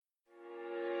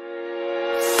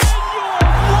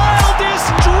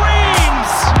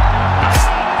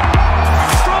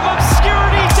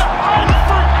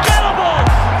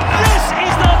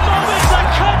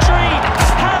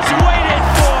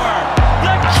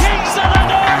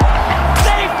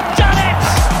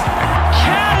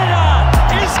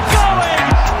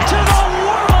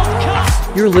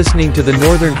listening to the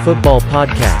Northern Football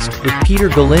Podcast with Peter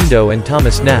Galindo and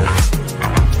Thomas Neff.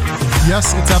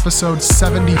 Yes, it's episode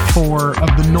 74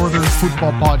 of the Northern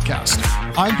Football Podcast.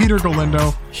 I'm Peter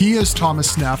Galindo. He is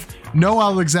Thomas Neff. No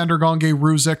Alexander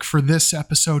Gonge-Ruzik for this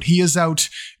episode. He is out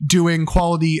doing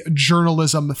quality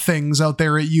journalism things out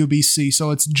there at UBC.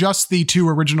 So it's just the two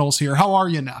originals here. How are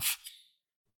you, Neff?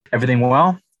 Everything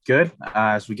well? Good.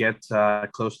 As we get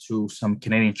close to some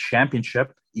Canadian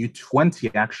Championship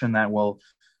U20 action that we'll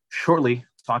shortly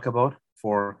talk about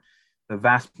for the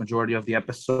vast majority of the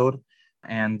episode.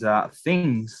 And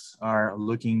things are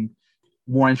looking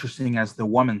more interesting as the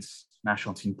women's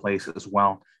national team plays as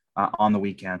well on the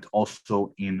weekend,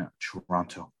 also in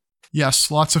Toronto.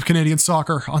 Yes, lots of Canadian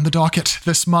soccer on the docket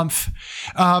this month.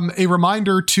 A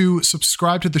reminder to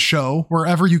subscribe to the show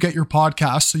wherever you get your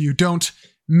podcasts so you don't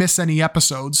miss any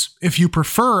episodes. If you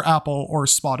prefer Apple or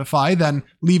Spotify, then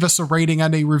leave us a rating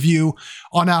and a review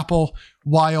on Apple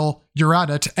while you're at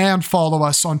it, and follow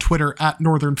us on Twitter at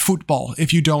Northern Football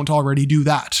if you don't already do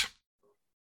that.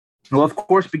 We'll, of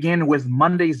course, begin with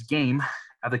Monday's game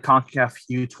at the CONCACAF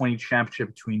U20 Championship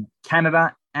between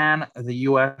Canada and the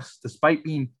U.S. Despite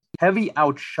being heavy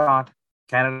outshot,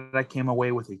 Canada came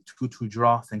away with a 2-2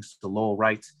 draw thanks to Lowell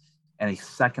Wright and a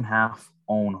second half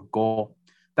own goal.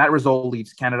 That result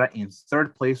leaves Canada in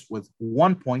third place with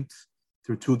 1 point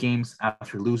through two games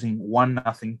after losing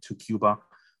 1-0 to Cuba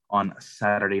on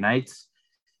Saturday night.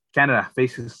 Canada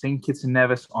faces St. Kitts and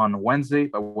Nevis on Wednesday,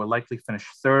 but will likely finish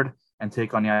third and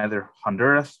take on either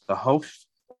Honduras, the host,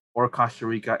 or Costa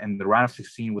Rica in the round of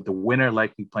 16, with the winner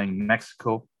likely playing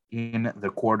Mexico in the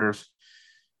quarters.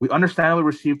 We understandably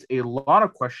received a lot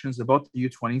of questions about the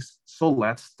U20s, so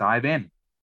let's dive in.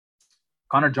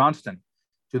 Connor Johnston,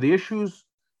 do the issues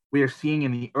we are seeing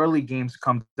in the early games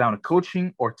come down to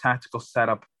coaching or tactical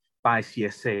setup by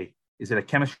CSA? Is it a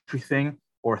chemistry thing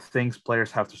or things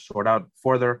players have to sort out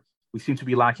further? We seem to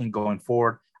be lacking going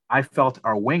forward. I felt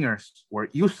our wingers were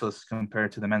useless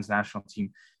compared to the men's national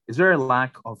team. Is there a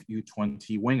lack of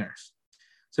U20 wingers?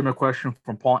 Similar question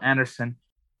from Paul Anderson.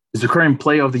 Is the current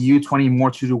play of the U20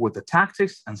 more to do with the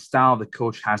tactics and style the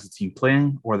coach has the team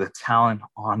playing, or the talent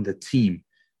on the team?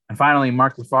 And finally,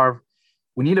 Mark Lefebvre.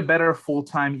 We need a better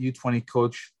full-time U20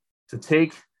 coach to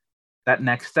take that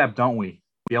next step, don't we?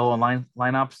 Yellow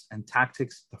lineups and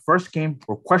tactics the first game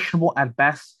were questionable at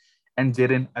best and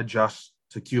didn't adjust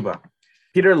to Cuba.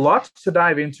 Peter, lots to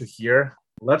dive into here.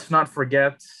 Let's not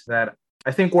forget that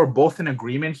I think we're both in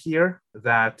agreement here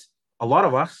that a lot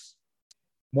of us,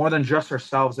 more than just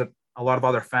ourselves, that a lot of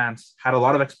other fans had a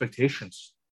lot of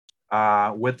expectations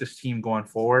with this team going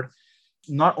forward.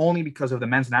 Not only because of the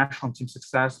men's national team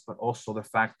success, but also the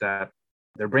fact that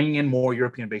they're bringing in more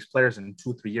European-based players than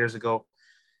 2-3 years ago.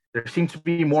 There seemed to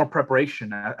be more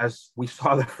preparation as we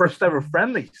saw the first ever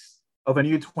friendlies of a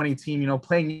U20 team,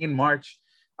 playing in March.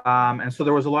 And so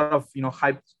there was a lot of,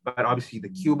 hype, but obviously the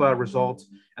Cuba result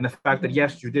and the fact that,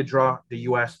 yes, you did draw the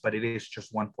U.S., but it is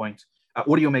just 1 point.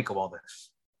 What do you make of all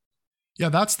this? Yeah,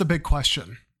 that's the big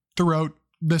question throughout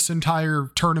this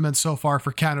entire tournament so far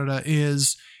for Canada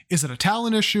is it a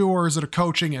talent issue or is it a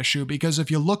coaching issue? Because if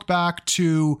you look back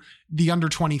to the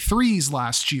under-23s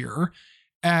last year,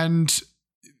 and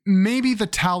maybe the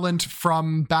talent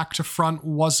from back to front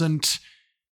wasn't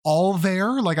all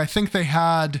there. Like, I think they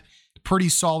had pretty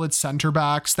solid center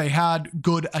backs. They had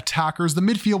good attackers. The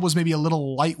midfield was maybe a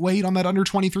little lightweight on that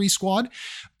under-23 squad,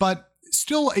 but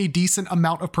still a decent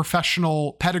amount of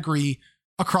professional pedigree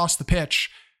across the pitch.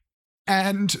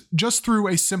 And just through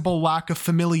a simple lack of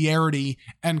familiarity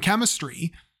and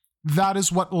chemistry, that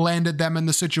is what landed them in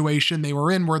the situation they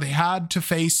were in, where they had to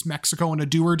face Mexico in a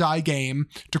do-or-die game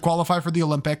to qualify for the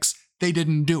Olympics. They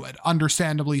didn't do it,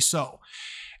 understandably so.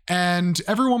 And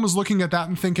everyone was looking at that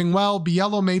and thinking, well,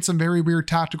 Biello made some very weird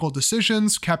tactical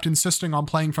decisions, kept insisting on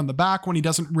playing from the back when he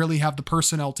doesn't really have the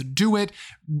personnel to do it,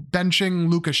 benching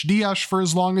Lucas Dias for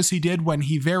as long as he did when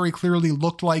he very clearly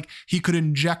looked like he could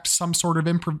inject some sort of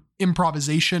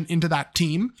improvisation into that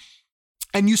team.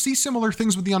 And you see similar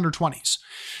things with the under-20s.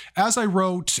 As I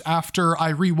wrote after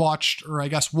I watched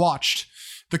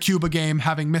the Cuba game,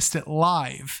 having missed it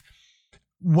live,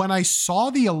 when I saw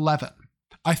the 11,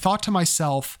 I thought to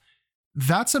myself,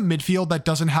 that's a midfield that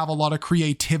doesn't have a lot of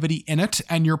creativity in it,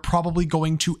 and you're probably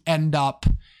going to end up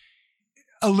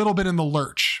a little bit in the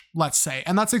lurch, let's say.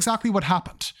 And that's exactly what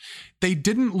happened. They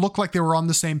didn't look like they were on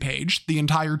the same page, the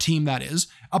entire team that is,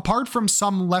 apart from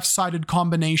some left-sided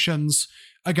combinations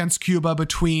against Cuba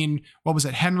between,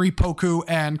 Henry Poku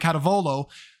and Catavolo.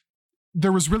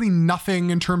 There was really nothing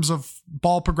in terms of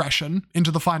ball progression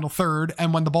into the final third.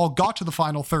 And when the ball got to the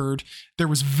final third, there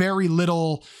was very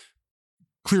little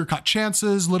clear-cut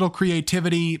chances, little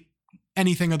creativity,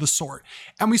 anything of the sort.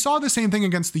 And we saw the same thing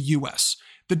against the US.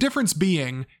 The difference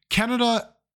being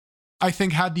Canada, I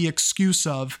think, had the excuse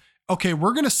of, okay,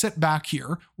 we're going to sit back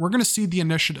here. We're going to cede the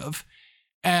initiative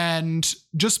and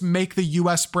just make the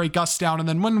US break us down. And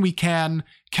then when we can,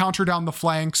 counter down the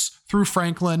flanks through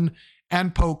Franklin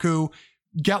and Poku,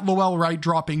 get Lowell Wright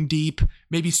dropping deep,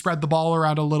 maybe spread the ball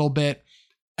around a little bit.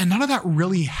 And none of that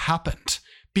really happened,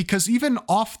 because even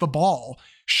off the ball,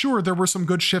 sure, there were some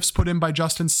good shifts put in by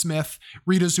Justin Smith.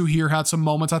 Rita Zuhir had some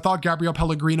moments. I thought Gabriel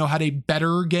Pellegrino had a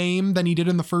better game than he did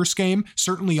in the first game.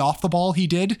 Certainly off the ball he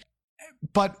did.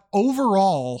 But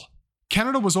overall,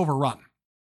 Canada was overrun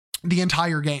the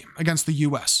entire game against the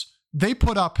US. They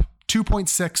put up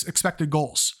 2.6 expected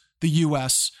goals, the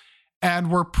US, and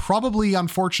were probably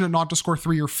unfortunate not to score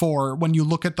 3 or 4 when you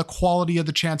look at the quality of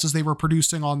the chances they were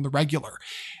producing on the regular.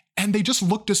 And they just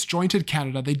looked disjointed,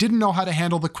 Canada. They didn't know how to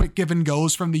handle the quick give and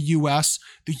goes from the US.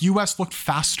 The US looked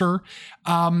faster.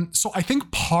 So I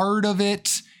think part of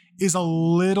it is a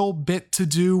little bit to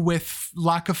do with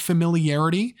lack of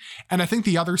familiarity. And I think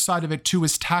the other side of it too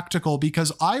is tactical,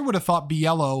 because I would have thought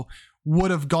Biello would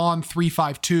have gone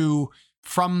 3-5-2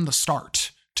 from the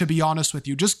start, to be honest with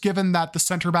you, just given that the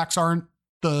center backs aren't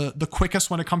the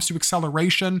quickest when it comes to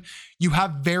acceleration. You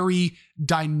have very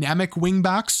dynamic wing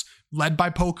backs led by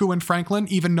Poku and Franklin.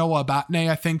 Even Noah Batne,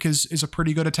 I think, is a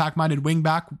pretty good attack-minded wing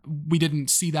back. We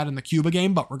didn't see that in the Cuba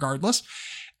game, but regardless.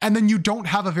 And then you don't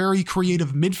have a very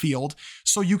creative midfield,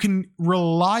 so you can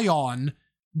rely on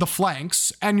the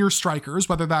flanks and your strikers,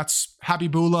 whether that's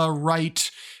Habibullah,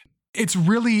 Wright. It's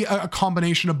really a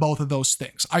combination of both of those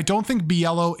things. I don't think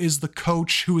Biello is the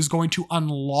coach who is going to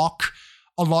unlock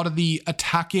a lot of the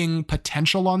attacking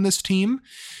potential on this team.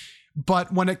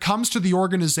 But when it comes to the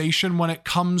organization, when it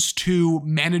comes to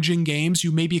managing games,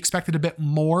 you maybe expected a bit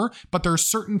more, but there are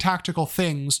certain tactical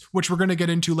things, which we're going to get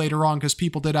into later on because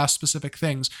people did ask specific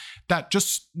things, that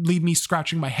just leave me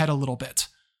scratching my head a little bit.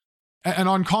 And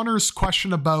on Connor's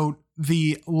question about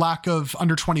the lack of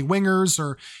under 20 wingers,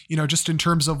 or, just in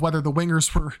terms of whether the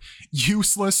wingers were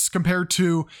useless compared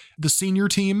to the senior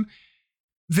team,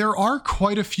 there are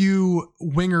quite a few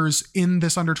wingers in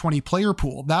this under 20 player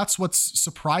pool. That's what's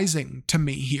surprising to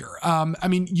me here.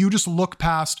 You just look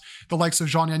past the likes of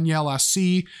Jean-Daniel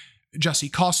Assis, Jesse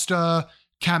Costa,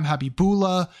 Cam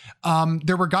Habibullah.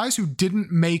 There were guys who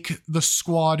didn't make the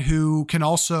squad who can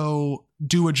also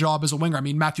do a job as a winger.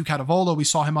 Matthew Catavola, we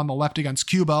saw him on the left against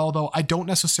Cuba, although I don't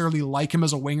necessarily like him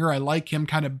as a winger. I like him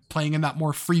kind of playing in that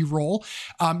more free role.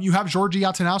 You have Georgi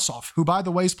Atanasov, who, by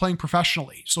the way, is playing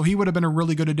professionally. So he would have been a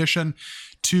really good addition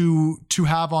to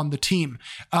have on the team.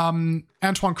 Antoine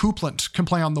Coupland can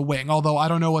play on the wing, although I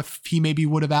don't know if he maybe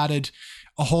would have added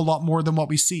a whole lot more than what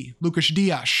we see. Lucas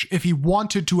Dias, if he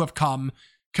wanted to have come,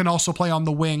 can also play on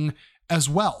the wing as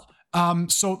well.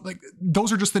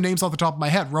 Those are just the names off the top of my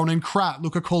head. Ronan Krat,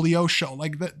 Luca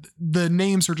Koleosho, the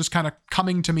names are just kind of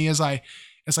coming to me as I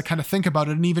kind of think about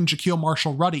it. And even Jaquil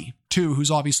Marshall-Ruddy too,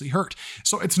 who's obviously hurt.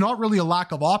 So it's not really a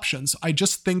lack of options. I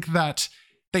just think that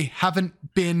they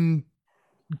haven't been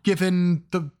given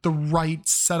the right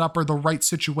setup or the right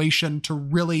situation to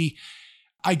really,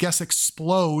 I guess,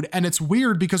 explode. And it's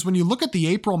weird because when you look at the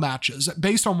April matches,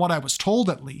 based on what I was told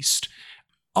at least,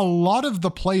 a lot of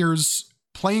the players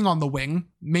playing on the wing,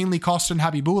 mainly Costa and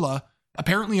Habibullah,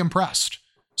 apparently impressed.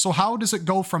 So how does it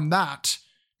go from that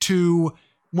to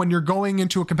when you're going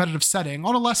into a competitive setting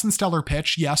on a less than stellar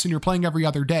pitch, yes, and you're playing every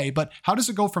other day, but how does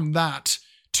it go from that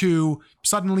to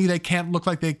suddenly they can't look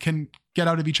like they can get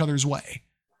out of each other's way?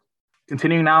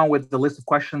 Continuing now with the list of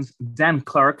questions, Dan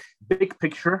Clark, big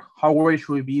picture, how worried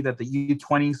should we be that the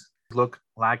U20s look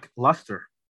lackluster?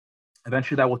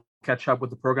 Eventually that will catch up with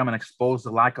the program and expose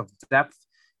the lack of depth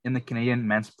in the Canadian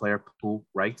men's player pool,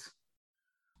 right?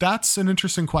 That's an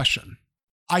interesting question.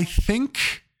 I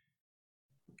think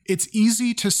it's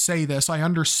easy to say this, I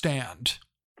understand.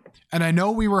 And I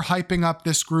know we were hyping up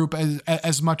this group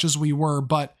as much as we were,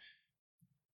 but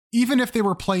even if they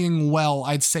were playing well,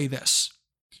 I'd say this.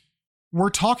 We're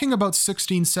talking about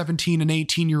 16, 17, and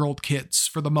 18-year-old kids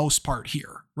for the most part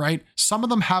here, right? Some of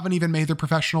them haven't even made their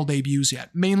professional debuts yet,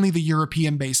 mainly the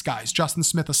European-based guys, Justin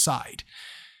Smith aside.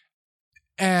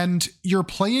 And you're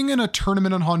playing in a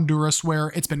tournament in Honduras where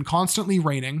it's been constantly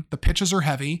raining. The pitches are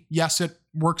heavy. Yes, it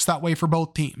works that way for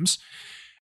both teams.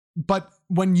 But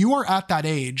when you are at that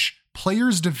age,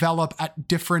 players develop at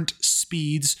different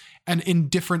speeds and in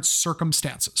different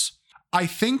circumstances. I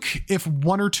think if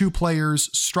one or two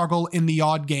players struggle in the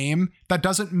odd game, that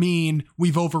doesn't mean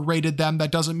we've overrated them.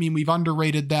 That doesn't mean we've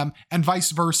underrated them, and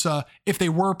vice versa if they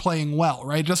were playing well,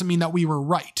 right? It doesn't mean that we were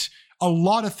right. A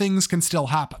lot of things can still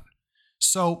happen.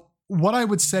 So what I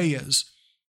would say is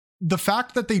the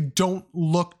fact that they don't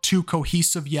look too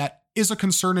cohesive yet is a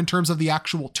concern in terms of the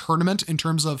actual tournament, in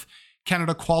terms of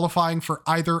Canada qualifying for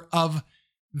either of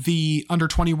the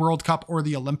Under-20 World Cup or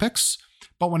the Olympics.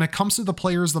 But when it comes to the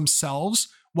players themselves,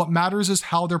 what matters is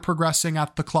how they're progressing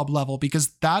at the club level,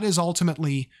 because that is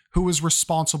ultimately who is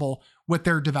responsible with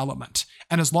their development.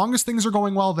 And as long as things are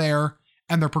going well there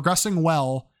and they're progressing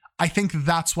well, I think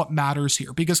that's what matters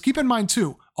here. Because keep in mind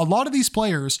too, a lot of these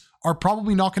players are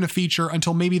probably not going to feature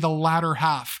until maybe the latter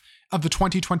half of the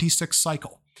 2026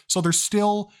 cycle. So there's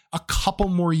still a couple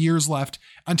more years left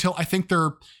until I think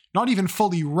they're not even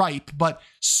fully ripe, but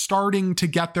starting to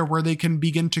get there where they can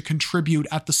begin to contribute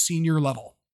at the senior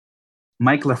level.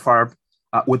 Mike Lafarbe,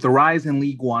 with the rise in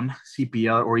League One,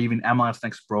 CPL, or even MLS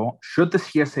Next Pro, should the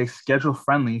CSA schedule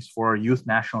friendlies for our youth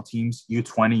national teams,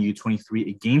 U20, U23,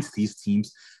 against these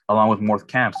teams, along with more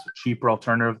camps, a cheaper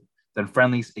alternative than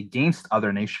friendlies against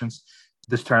other nations?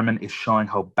 This tournament is showing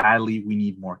how badly we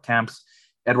need more camps.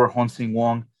 Edward Honsing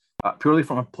Wong, purely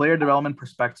from a player development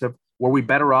perspective, were we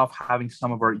better off having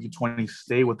some of our U20s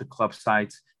stay with the club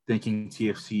sides, thinking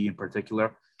TFC in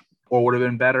particular, or would it have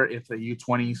been better if the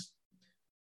U20s,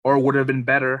 or would it have been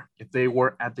better if they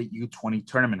were at the U20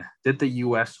 tournament? Did the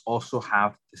US also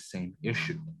have the same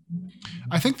issue?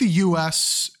 I think the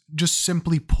US, just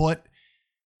simply put,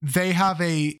 they have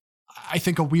a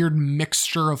weird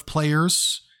mixture of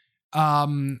players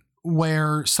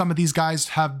where some of these guys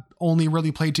have only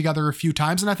really played together a few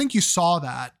times. And I think you saw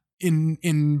that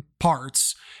in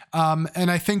parts.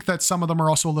 And I think that some of them are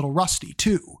also a little rusty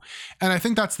too. And I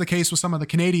think that's the case with some of the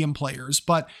Canadian players.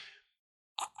 But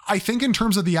I think in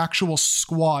terms of the actual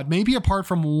squad, maybe apart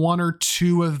from one or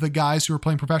two of the guys who are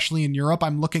playing professionally in Europe,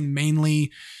 I'm looking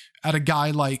mainly at a guy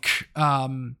like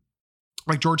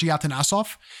Georgi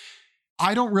Atanasov.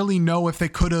 I don't really know if they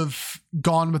could have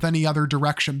gone with any other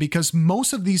direction because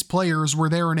most of these players were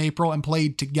there in April and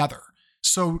played together.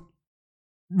 So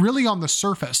really on the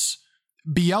surface,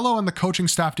 Biello and the coaching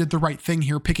staff did the right thing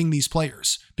here picking these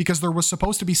players because there was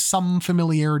supposed to be some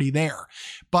familiarity there.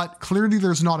 But clearly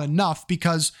there's not enough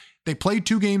because they played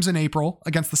 2 games in April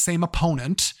against the same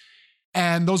opponent.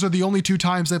 And those are the only 2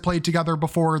 times they played together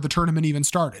before the tournament even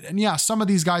started. And yeah, some of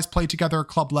these guys played together at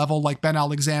club level, like Ben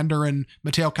Alexander and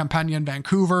Matteo Campagna in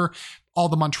Vancouver, all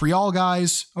the Montreal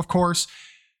guys, of course.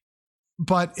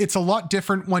 But it's a lot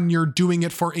different when you're doing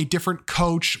it for a different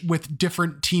coach with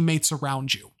different teammates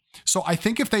around you. So I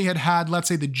think if they had, let's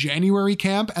say, the January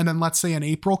camp and then let's say an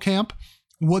April camp,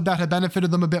 would that have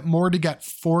benefited them a bit more to get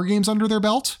 4 games under their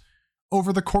belt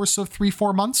over the course of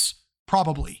 3-4 months?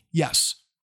 Probably, yes.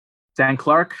 Dan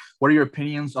Clark, what are your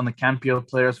opinions on the CanPL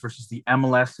players versus the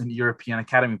MLS and European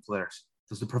Academy players?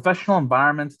 Does the professional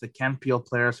environment the CanPL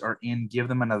players are in give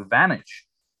them an advantage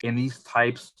in these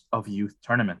types of youth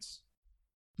tournaments?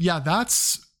 Yeah,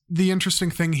 that's the interesting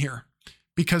thing here.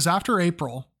 Because after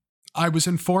April, I was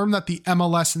informed that the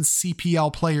MLS and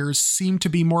CPL players seem to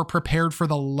be more prepared for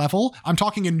the level, I'm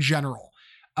talking in general,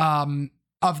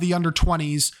 of the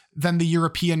under-20s than the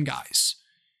European guys.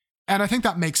 And I think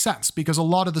that makes sense because a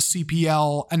lot of the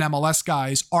CPL and MLS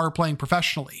guys are playing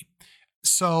professionally.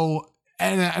 So,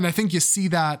 and I think you see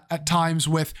that at times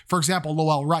with, for example,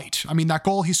 Lowell Wright. I mean, that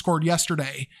goal he scored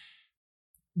yesterday,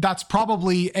 that's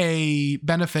probably a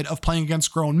benefit of playing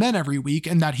against grown men every week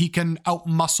in that he can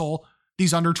outmuscle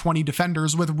these under 20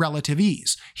 defenders with relative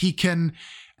ease. He can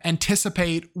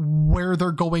anticipate where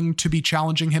they're going to be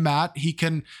challenging him at. He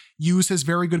can use his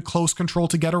very good close control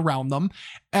to get around them.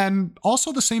 And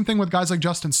also the same thing with guys like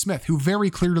Justin Smith, who very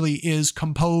clearly is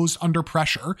composed under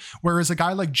pressure, whereas a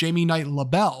guy like Jamie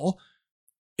Knight-Labelle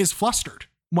is flustered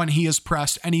when he is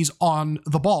pressed and he's on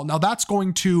the ball. Now that's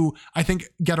going to, I think,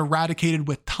 get eradicated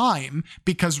with time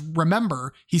because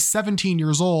remember, he's 17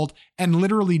 years old and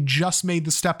literally just made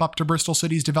the step up to Bristol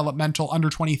City's developmental under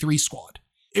 23 squad.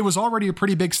 It was already a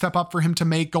pretty big step up for him to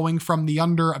make going from the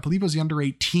under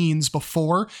 18s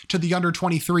before to the under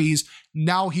 23s.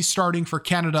 Now he's starting for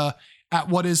Canada at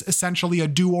what is essentially a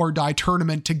do or die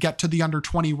tournament to get to the under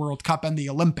 20 World Cup and the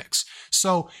Olympics.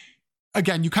 So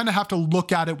again, you kind of have to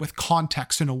look at it with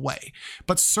context in a way,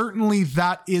 but certainly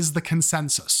that is the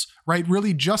consensus, right?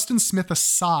 Really, Justin Smith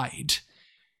aside,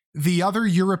 the other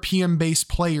European-based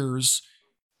players,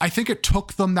 I think it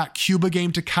took them that Cuba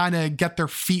game to kind of get their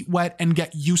feet wet and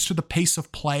get used to the pace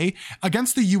of play.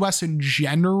 Against the US in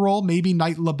general, maybe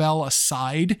Knight-Labelle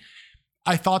aside,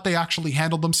 I thought they actually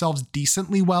handled themselves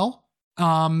decently well.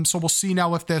 So we'll see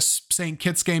now if this St.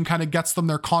 Kitts game kind of gets them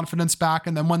their confidence back.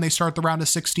 And then when they start the round of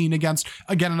 16 against,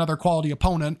 again, another quality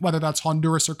opponent, whether that's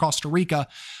Honduras or Costa Rica,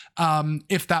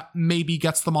 if that maybe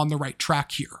gets them on the right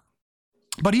track here.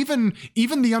 But even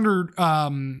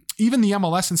the even the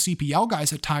MLS and CPL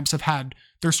guys at times have had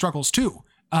their struggles too.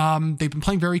 They've been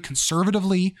playing very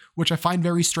conservatively, which I find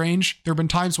very strange. There have been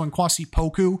times when Kwasi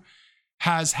Poku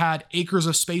has had acres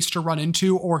of space to run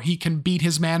into, or he can beat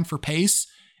his man for pace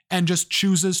and just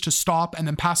chooses to stop and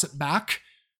then pass it back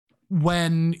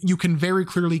when you can very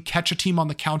clearly catch a team on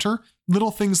the counter.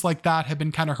 Little things like that have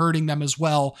been kind of hurting them as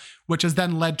well, which has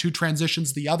then led to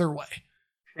transitions the other way.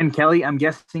 And Kelly, I'm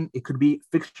guessing it could be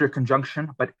fixture conjunction,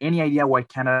 but any idea why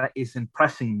Canada isn't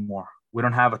pressing more? We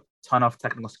don't have a ton of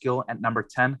technical skill at number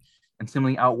 10, and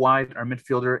similarly out wide, our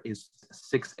midfielder is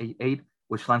 6'8",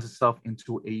 which lends itself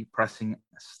into a pressing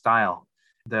style.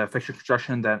 The fixture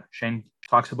conjunction that Shane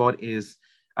talks about is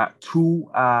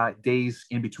 2 days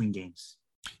in between games.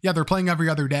 Yeah, they're playing every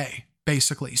other day,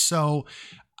 basically. So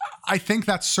I think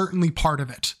that's certainly part of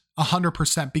it,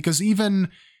 100%, because even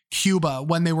Cuba,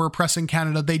 when they were pressing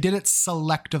Canada, they did it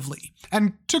selectively.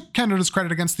 And to Canada's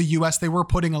credit against the US, they were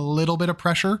putting a little bit of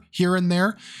pressure here and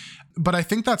there. But I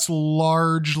think that's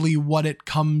largely what it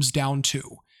comes down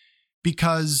to.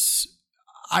 Because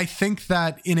I think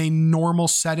that in a normal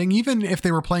setting, even if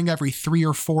they were playing every 3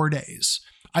 or 4 days,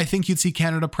 I think you'd see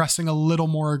Canada pressing a little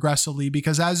more aggressively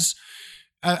because as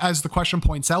the question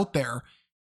points out there,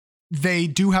 they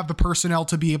do have the personnel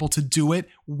to be able to do it,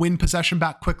 win possession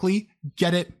back quickly,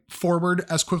 get it forward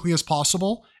as quickly as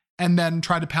possible, and then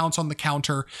try to pounce on the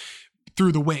counter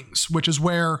through the wings, which is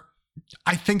where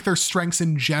I think their strengths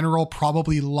in general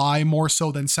probably lie more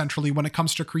so than centrally when it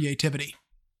comes to creativity.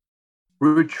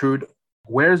 Richard,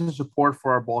 where's the support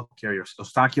for our ball carriers?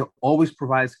 Eustáquio always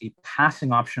provides a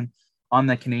passing option on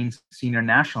the Canadian senior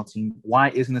national team.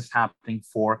 Why isn't this happening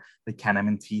for the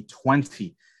Canaman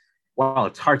T20? Well,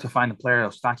 it's hard to find a player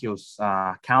of Eustáquio's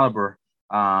caliber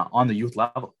on the youth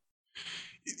level.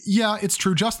 Yeah, it's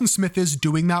true. Justin Smith is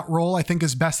doing that role, I think,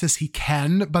 as best as he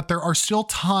can, but there are still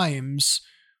times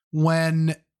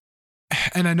when,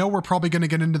 and I know we're probably going to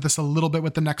get into this a little bit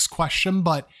with the next question,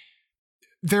 but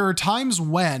there are times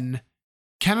when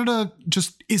Canada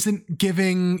just isn't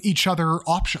giving each other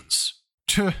options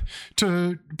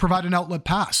to provide an outlet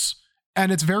pass.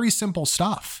 And it's very simple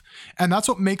stuff. And that's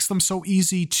what makes them so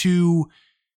easy to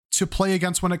play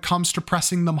against when it comes to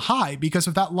pressing them high. Because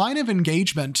if that line of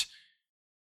engagement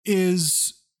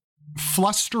is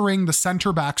flustering the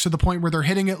center backs to the point where they're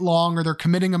hitting it long or they're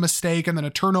committing a mistake and then a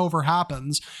turnover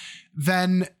happens,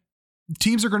 then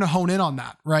teams are going to hone in on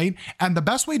that, right? And the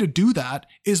best way to do that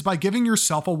is by giving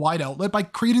yourself a wide outlet, by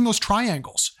creating those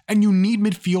triangles. And you need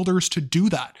midfielders to do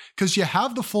that because you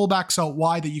have the fullbacks out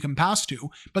wide that you can pass to,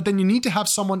 but then you need to have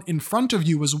someone in front of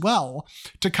you as well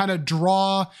to kind of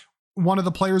draw one of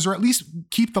the players or at least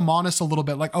keep them honest a little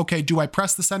bit. Like, okay, do I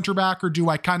press the center back or do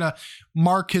I kind of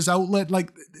mark his outlet?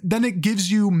 Like, then it gives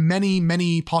you many,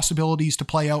 many possibilities to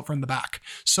play out from the back.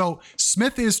 So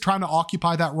Smith is trying to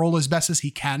occupy that role as best as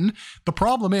he can. The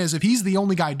problem is if he's the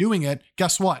only guy doing it,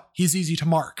 guess what? He's easy to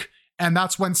mark. And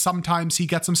that's when sometimes he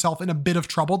gets himself in a bit of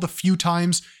trouble. The few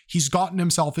times he's gotten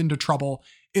himself into trouble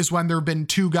is when there have been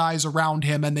 2 guys around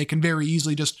him and they can very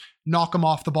easily just knock him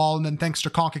off the ball. And then thanks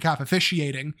to CONCACAF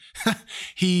officiating,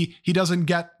 he doesn't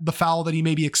get the foul that he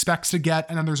maybe expects to get.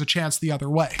 And then there's a chance the other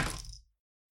way.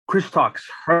 Chris talks.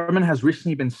 Herman has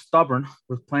recently been stubborn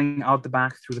with playing out the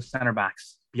back through the center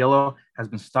backs. Biello has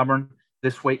been stubborn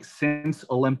this way since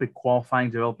Olympic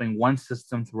qualifying. Developing one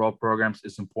system throughout programs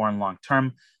is important long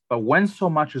term. But when so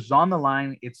much is on the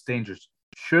line, it's dangerous.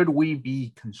 Should we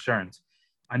be concerned?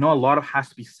 I know a lot of has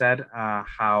to be said,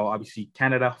 how obviously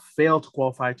Canada failed to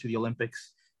qualify to the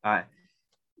Olympics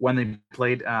when they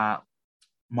played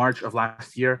March of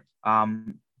last year.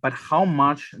 But how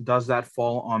much does that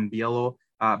fall on Biello?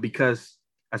 Because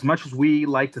as much as we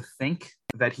like to think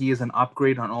that he is an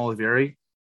upgrade on Olivieri,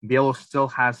 Biello still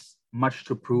has much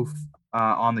to prove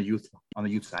on the youth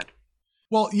side.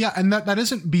 Well, yeah, and that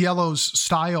isn't Biello's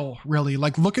style, really.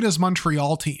 Like, look at his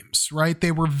Montreal teams, right?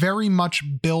 They were very much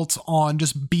built on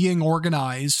just being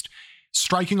organized,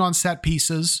 striking on set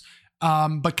pieces,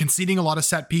 but conceding a lot of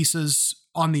set pieces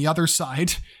on the other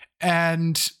side,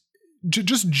 and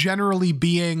just generally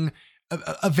being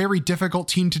a very difficult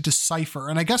team to decipher.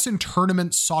 And I guess in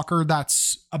tournament soccer,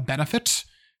 that's a benefit,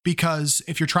 because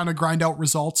if you're trying to grind out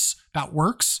results, that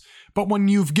works. But when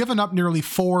you've given up nearly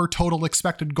 4 total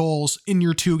expected goals in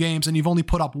your 2 games and you've only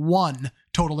put up 1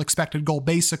 total expected goal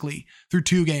basically through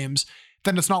 2 games,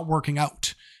 then it's not working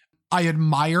out. I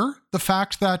admire the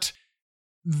fact that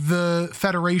the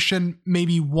federation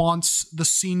maybe wants the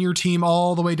senior team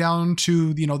all the way down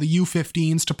to, the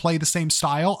U15s to play the same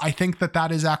style. I think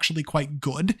that is actually quite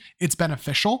good. It's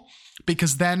beneficial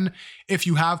because then if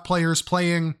you have players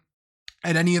playing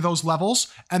at any of those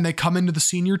levels and they come into the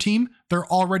senior team, they're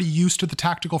already used to the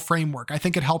tactical framework. I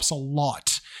think it helps a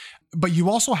lot. But you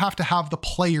also have to have the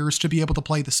players to be able to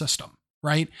play the system,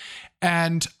 right?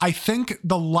 And I think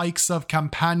the likes of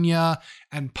Campagna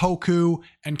and Poku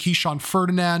and Keyshawn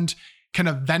Ferdinand can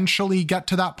eventually get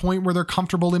to that point where they're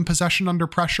comfortable in possession under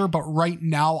pressure, but right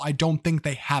now I don't think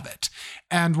they have it.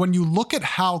 And when you look at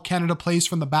how Canada plays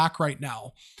from the back right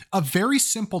now, a very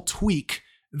simple tweak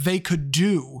they could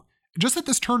do just at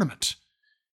this tournament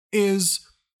is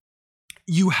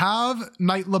you have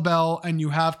Knight LaBelle and you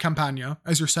have Campagna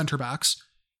as your center backs.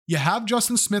 You have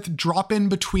Justin Smith drop in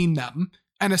between them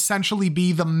and essentially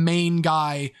be the main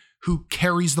guy who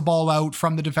carries the ball out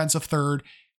from the defensive third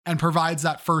and provides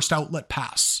that first outlet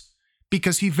pass.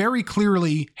 Because he very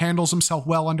clearly handles himself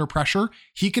well under pressure.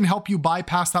 He can help you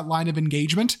bypass that line of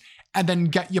engagement and then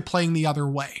get you playing the other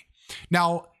way.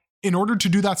 Now, in order to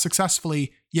do that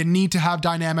successfully, you need to have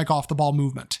dynamic off the ball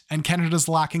movement. And Canada's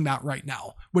lacking that right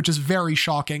now, which is very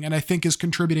shocking and I think is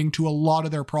contributing to a lot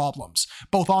of their problems,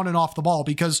 both on and off the ball.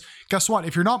 Because guess what?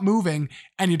 If you're not moving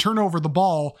and you turn over the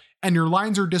ball and your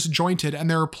lines are disjointed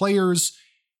and there are players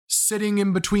sitting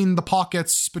in between the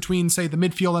pockets between, say, the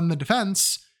midfield and the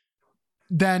defense,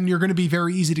 then you're going to be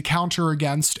very easy to counter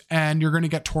against and you're going to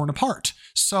get torn apart.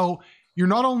 So you're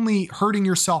not only hurting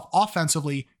yourself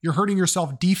offensively, you're hurting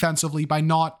yourself defensively by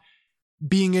not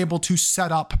being able to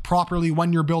set up properly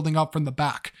when you're building up from the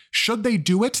back. Should they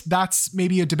do it? That's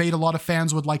maybe a debate a lot of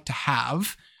fans would like to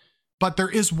have. But there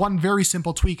is one very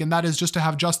simple tweak, and that is just to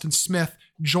have Justin Smith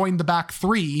join the back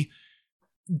three,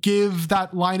 give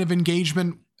that line of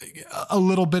engagement a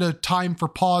little bit of time for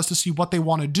pause to see what they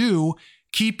want to do,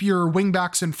 keep your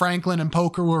wingbacks in Franklin and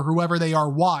Poker or whoever they are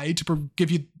wide to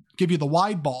give you the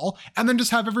wide ball, and then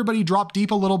just have everybody drop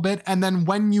deep a little bit. And then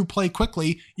when you play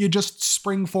quickly, you just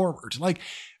spring forward. Like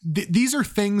these are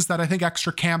things that I think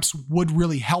extra camps would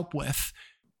really help with,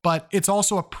 but it's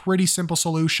also a pretty simple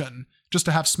solution just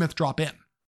to have Smith drop in.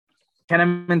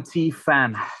 KenMNT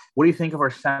fan, what do you think of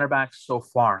our center backs so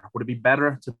far? Would it be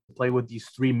better to play with these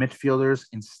three midfielders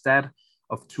instead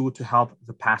of two to help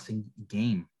the passing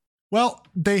game? Well,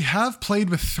 they have played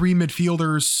with three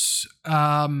midfielders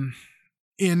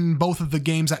in both of the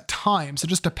games at times. It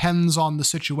just depends on the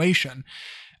situation.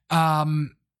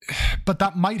 But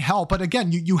that might help. But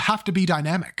again, you have to be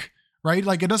dynamic, right?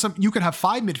 Like you could have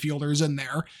five midfielders in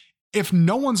there. If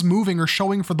no one's moving or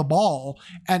showing for the ball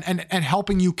and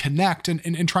helping you connect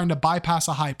and trying to bypass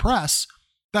a high press,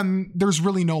 then there's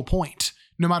really no point,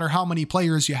 no matter how many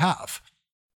players you have.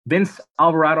 Vince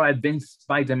Alvarado at Vince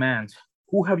by Demand.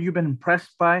 Who have you been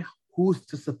impressed by? Who's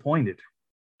disappointed?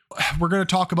 We're going to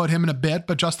talk about him in a bit,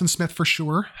 but Justin Smith for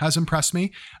sure has impressed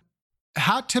me.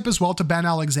 Hat tip as well to Ben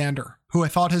Alexander, who I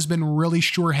thought has been really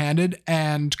sure-handed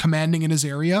and commanding in his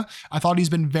area. I thought he's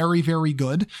been very, very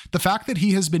good. The fact that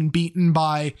he has been beaten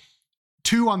by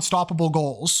two unstoppable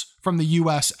goals from the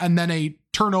US and then a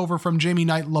turnover from Jamie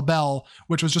Knight LaBelle,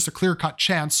 which was just a clear-cut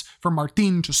chance for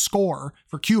Martin to score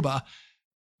for Cuba,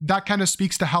 that kind of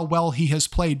speaks to how well he has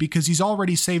played, because he's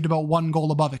already saved about one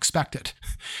goal above expected.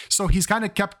 So he's kind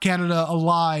of kept Canada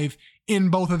alive in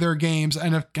both of their games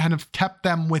and have kind of kept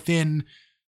them within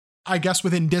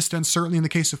distance, certainly in the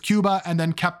case of Cuba, and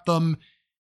then kept them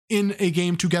in a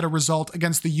game to get a result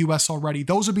against the US already.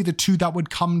 Those would be the two that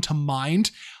would come to mind.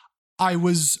 I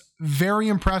was very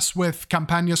impressed with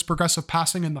Campagna's progressive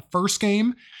passing in the first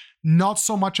game. Not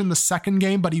so much in the second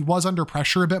game, but he was under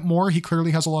pressure a bit more. He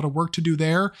clearly has a lot of work to do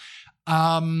there.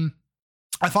 I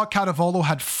thought Catavolo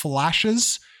had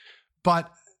flashes,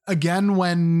 but again,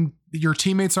 when your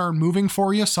teammates aren't moving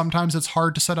for you, sometimes it's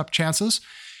hard to set up chances.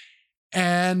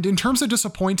 And in terms of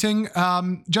disappointing,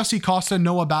 Jesse Costa and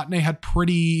Noah Batney had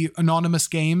pretty anonymous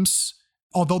games.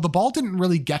 Although the ball didn't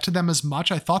really get to them as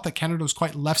much, I thought that Canada was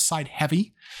quite left side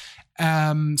heavy.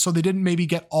 So they didn't maybe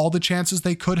get all the chances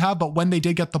they could have, but when they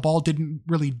did get the ball, didn't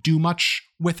really do much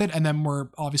with it, and then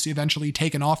were obviously eventually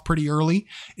taken off pretty early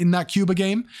in that Cuba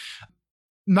game.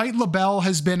 Knight LaBelle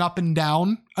has been up and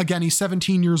down. Again, he's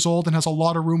 17 years old and has a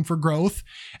lot of room for growth.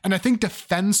 And I think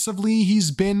defensively, he's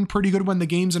been pretty good when the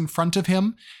game's in front of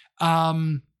him.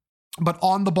 But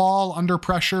on the ball, under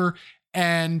pressure,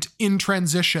 and in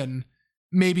transition,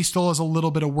 maybe still has a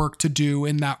little bit of work to do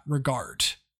in that regard.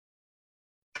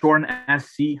 Jordan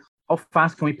SC, how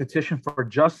fast can we petition for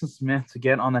Justin Smith to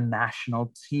get on the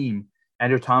national team?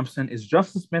 Andrew Thompson, is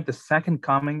Justin Smith the second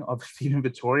coming of Stephen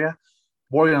Vittoria?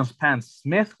 Borion's Pants,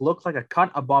 Smith looked like a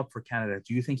cut above for Canada.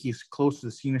 Do you think he's close to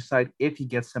the senior side if he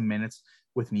gets some minutes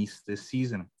with Nice this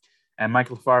season? And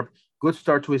Michael Farb, good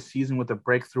start to his season with a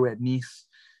breakthrough at Nice.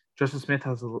 Justin Smith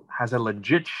has a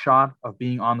legit shot of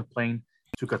being on the plane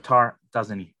to Qatar,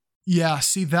 doesn't he? Yeah,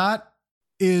 see, that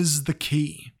is the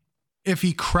key. If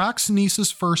he cracks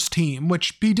Nice's first team,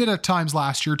 which he did at times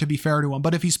last year, to be fair to him,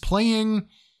 but if he's playing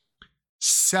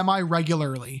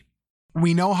semi-regularly,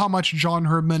 we know how much John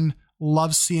Herdman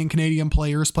loves seeing Canadian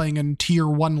players playing in tier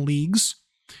 1 leagues.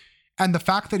 And the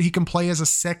fact that he can play as a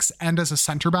 6 and as a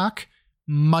center back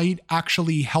might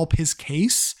actually help his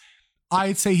case.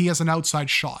 I'd say he has an outside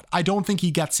shot. I don't think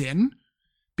he gets in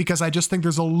because I just think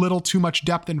there's a little too much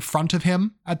depth in front of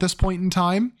him at this point in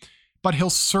time. But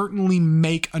he'll certainly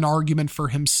make an argument for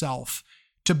himself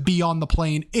to be on the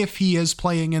plane if he is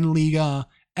playing in Liga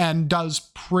and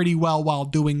does pretty well while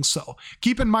doing so.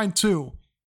 Keep in mind too,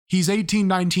 he's 18,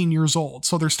 19 years old,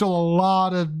 so there's still a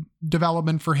lot of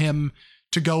development for him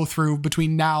to go through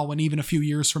between now and even a few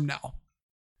years from now.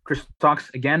 Chris Talks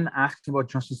again asking about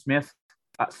Justin Smith,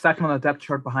 second on the depth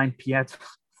chart behind Piet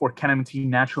for Canada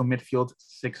natural midfield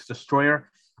 6 destroyer.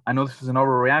 I know this is an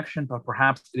overreaction, but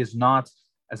perhaps it is not,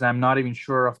 as I'm not even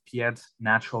sure of Piet's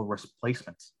natural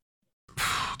replacement.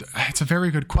 It's a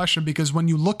very good question, because when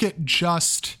you look at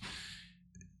just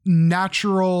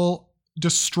natural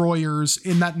destroyers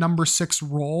in that number 6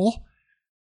 role,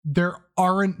 there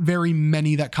aren't very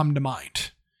many that come to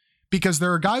mind. Because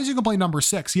there are guys who can play number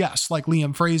 6, yes, like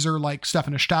Liam Fraser, like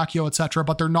Stefan Eustáquio, etc.,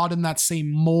 but they're not in that same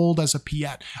mold as a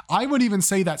Piet. I would even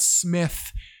say that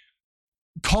Smith,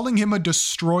 calling him a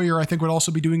destroyer, I think would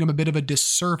also be doing him a bit of a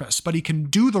disservice, but he can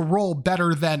do the role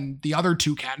better than the other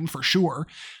two can, for sure.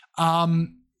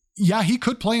 Yeah, he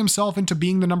could play himself into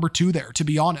being the number 2 there, to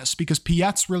be honest, because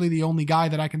Piet's really the only guy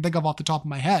that I can think of off the top of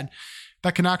my head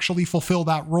that can actually fulfill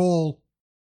that role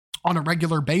on a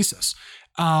regular basis.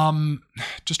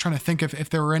 Just trying to think if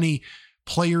there are any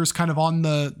players kind of on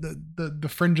the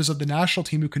fringes of the national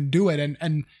team who can do it.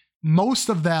 And most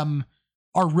of them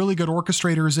are really good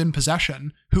orchestrators in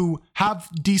possession who have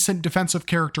decent defensive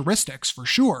characteristics for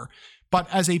sure. But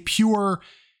as a pure,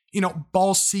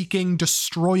 ball seeking,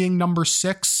 destroying number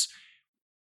 6,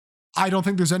 I don't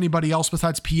think there's anybody else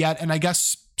besides Piet. And I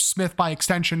guess Smith by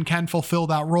extension can fulfill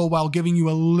that role while giving you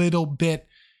a little bit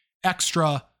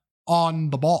extra on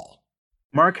the ball.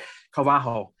 Mark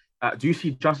Cavajo, do you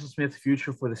see Justin Smith's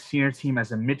future for the senior team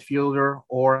as a midfielder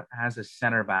or as a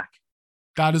center back?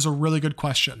 That is a really good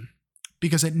question,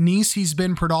 because at Nice, he's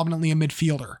been predominantly a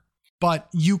midfielder, but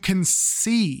you can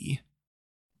see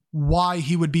why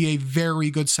he would be a very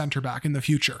good center back in the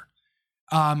future.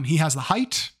 He has the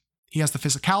height, he has the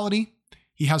physicality,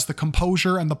 he has the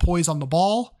composure and the poise on the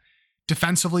ball.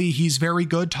 Defensively, he's very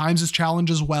good, times his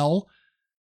challenge as well.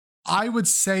 I would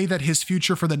say that his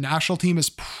future for the national team is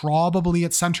probably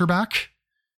at center back,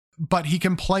 but he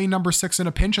can play number 6 in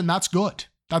a pinch, and that's good.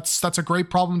 That's a great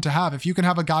problem to have. If you can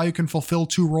have a guy who can fulfill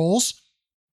 2 roles,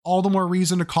 all the more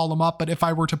reason to call him up. But if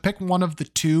I were to pick one of the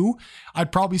 2,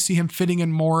 I'd probably see him fitting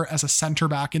in more as a center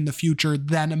back in the future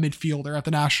than a midfielder at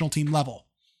the national team level.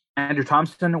 Andrew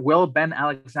Thompson, will Ben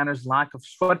Alexander's lack of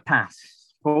sweatpants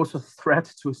pose a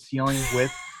threat to a ceiling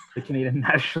with the Canadian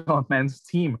national men's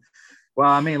team? Well,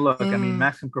 I mean, look,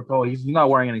 Maxime Crepeau, he's not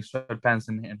wearing any sweatpants,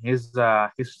 and his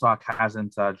stock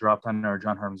hasn't dropped under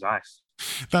John Herdman's eyes.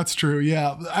 That's true,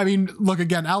 yeah. I mean, look,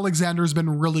 again, Alexander's been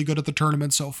really good at the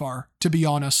tournament so far, to be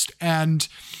honest. And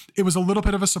it was a little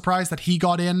bit of a surprise that he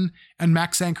got in and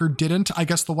Max Anchor didn't. I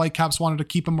guess the Whitecaps wanted to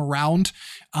keep him around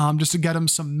just to get him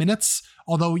some minutes.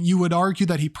 Although you would argue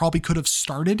that he probably could have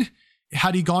started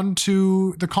had he gone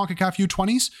to the CONCACAF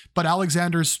U20s. But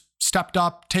Alexander's stepped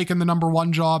up, taken the number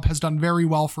 1 job, has done very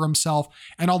well for himself,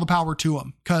 and all the power to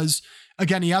him. Because,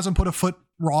 again, he hasn't put a foot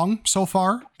wrong so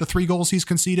far. The 3 goals he's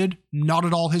conceded, not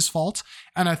at all his fault.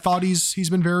 And I thought he's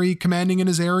been very commanding in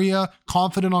his area,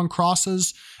 confident on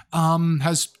crosses,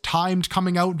 has timed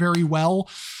coming out very well,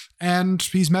 and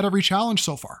he's met every challenge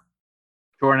so far.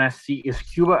 Jordan SC, is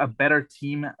Cuba a better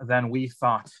team than we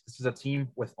thought? This is a team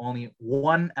with only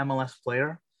 1 MLS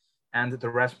player and the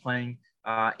rest playing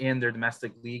in their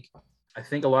domestic league. I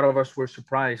think a lot of us were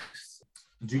surprised.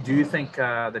 Do you think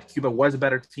that Cuba was a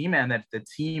better team and that the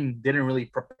team didn't really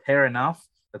prepare enough,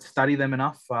 that study them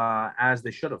enough as they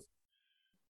should have?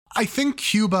 I think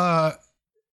Cuba,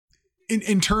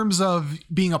 in terms of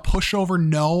being a pushover,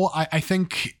 no. I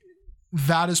think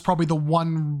that is probably the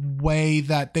one way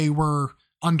that they were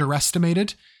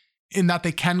underestimated, in that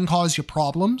they can cause you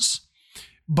problems.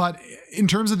 But in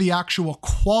terms of the actual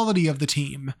quality of the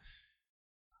team,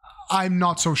 I'm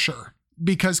not so sure,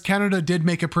 because Canada did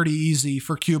make it pretty easy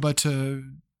for Cuba to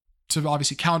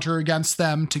obviously counter against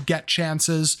them, to get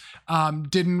chances,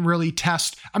 didn't really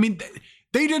test. I mean,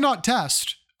 they did not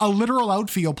test a literal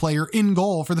outfield player in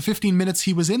goal for the 15 minutes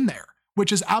he was in there,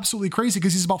 which is absolutely crazy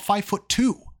because he's about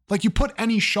 5'2". Like, you put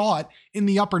any shot in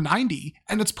the upper 90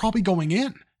 and it's probably going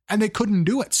in, and they couldn't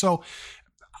do it. So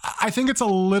I think it's a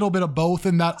little bit of both,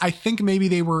 in that I think maybe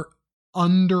they were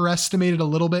underestimated a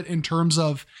little bit in terms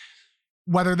of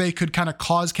whether they could kind of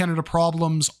cause Canada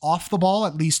problems off the ball,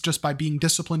 at least just by being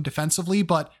disciplined defensively.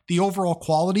 But the overall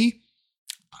quality,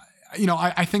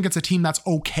 I think it's a team that's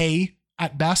okay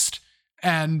at best,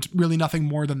 and really nothing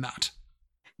more than that.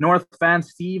 North fan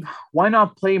Steve, why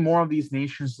not play more of these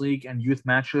Nations League and youth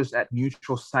matches at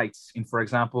neutral sites in, for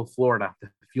example, Florida? The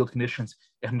field conditions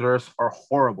in Honduras are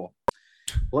horrible.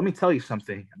 Let me tell you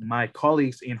something. My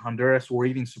colleagues in Honduras were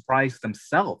even surprised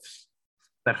themselves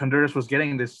that Honduras was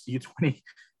getting this U20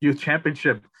 Youth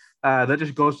Championship. That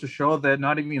just goes to show that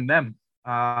not even them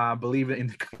believe in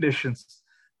the conditions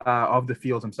of the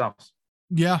fields themselves.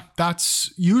 Yeah,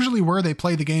 that's usually where they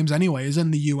play the games anyways,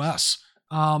 in the U.S.,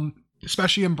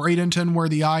 especially in Bradenton, where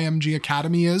the IMG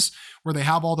Academy is, where they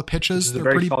have all the pitches. They're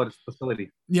very solid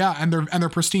facility. Yeah, and they're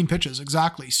pristine pitches,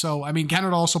 exactly. So, I mean,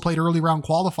 Canada also played early round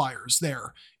qualifiers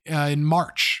there in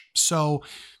March. So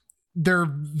they're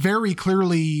very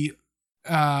clearly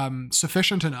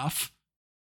sufficient enough.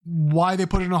 Why they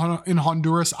put it in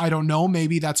Honduras, I don't know.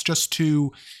 Maybe that's just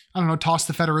to, toss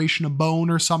the Federation a bone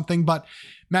or something. But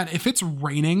man, if it's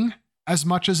raining as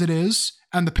much as it is,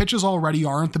 and the pitches already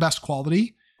aren't the best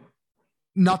quality,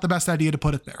 not the best idea to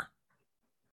put it there.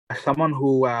 Someone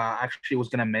who actually was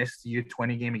going to miss the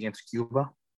U20 game against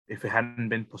Cuba if it hadn't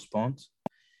been postponed.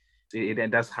 It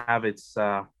does have its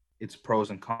pros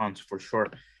and cons for sure.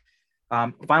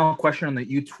 Final question on the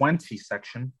U20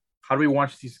 section. How do we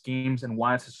watch these games, and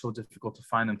why is it so difficult to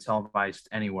find them televised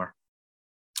anywhere?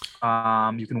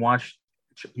 You can watch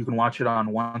it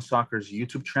on One Soccer's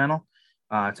YouTube channel.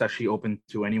 It's actually open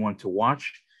to anyone to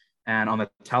watch. And on the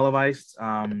televised,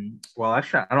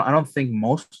 actually, I don't think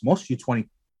most U20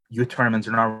 youth tournaments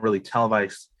are not really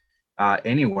televised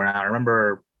anywhere. I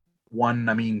remember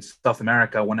South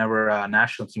America, whenever a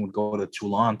national team would go to the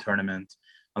Toulon tournament,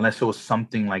 unless it was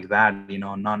something like that,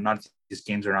 not these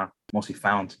games are not mostly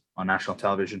found on national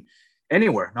television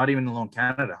anywhere, not even alone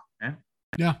Canada.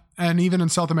 Yeah. And even in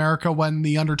South America, when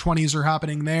the under-20s are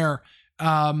happening there,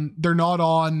 they're not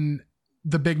on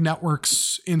the big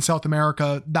networks in South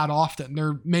America that often.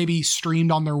 They're maybe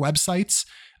streamed on their websites,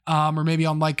 or maybe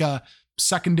on like a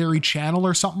secondary channel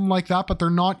or something like that, but they're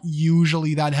not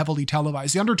usually that heavily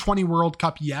televised. The under-20 World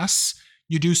Cup, yes,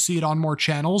 you do see it on more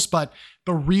channels, but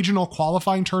the regional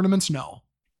qualifying tournaments, no.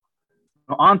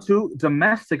 On to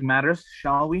domestic matters,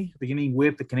 shall we? Beginning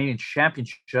with the Canadian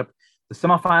Championship. The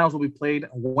semifinals will be played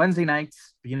Wednesday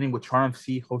nights, beginning with Toronto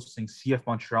FC hosting CF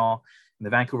Montreal and the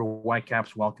Vancouver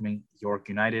Whitecaps welcoming York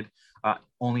United.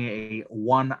 Only a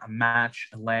one-match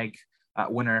leg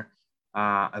winner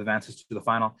advances to the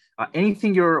final.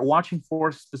 Anything you're watching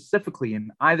for specifically in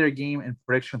either game, and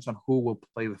predictions on who will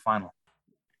play the final?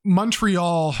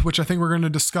 Montreal, which I think we're going to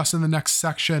discuss in the next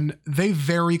section, they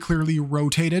very clearly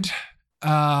rotated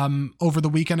over the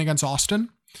weekend against Austin.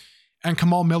 And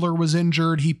Kamal Miller was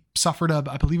injured. He suffered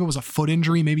I believe it was a foot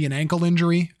injury, maybe an ankle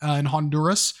injury in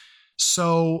Honduras.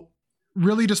 So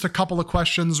really just a couple of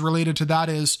questions related to that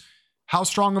is, how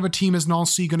strong of a team is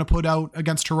Nancy going to put out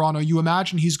against Toronto? You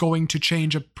imagine he's going to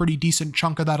change a pretty decent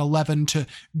chunk of that 11 to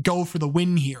go for the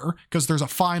win here, because there's a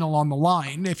final on the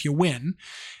line if you win.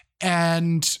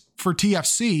 And for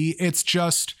TFC, it's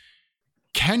just,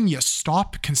 can you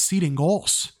stop conceding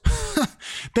goals?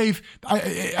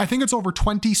 I think it's over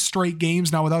 20 straight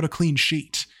games now without a clean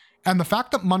sheet. And the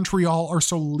fact that Montreal are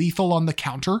so lethal on the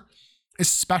counter,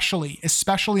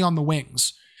 especially on the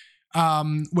wings,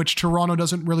 which Toronto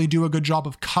doesn't really do a good job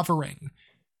of covering,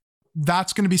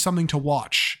 that's going to be something to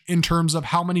watch in terms of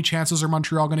how many chances are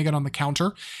Montreal going to get on the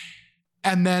counter.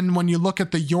 And then when you look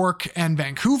at the York and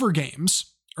Vancouver games,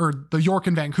 or the York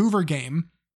and Vancouver game,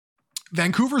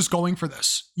 Vancouver's going for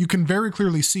this. You can very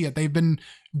clearly see it. They've been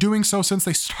doing so since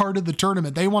they started the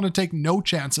tournament. They want to take no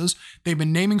chances. They've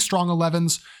been naming strong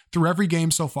 11s through every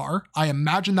game so far. I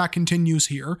imagine that continues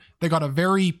here. They got a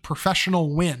very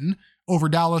professional win over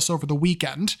Dallas over the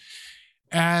weekend.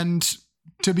 And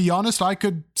to be honest, I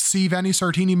could see Vanni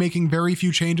Sartini making very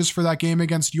few changes for that game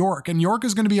against York. And York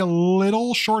is going to be a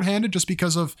little shorthanded just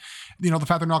because of, the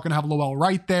fact they're not going to have Lowell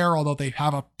Wright there, although they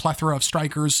have a plethora of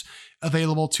strikers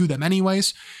available to them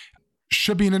anyways.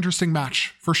 Should be an interesting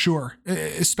match for sure,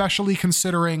 especially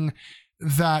considering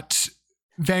that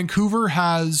Vancouver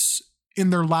has, in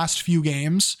their last few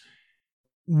games,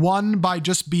 won by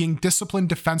just being disciplined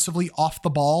defensively off the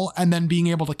ball and then being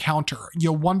able to counter.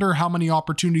 You wonder how many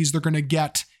opportunities they're going to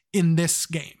get in this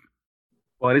game.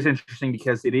 Well, it is interesting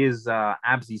because it is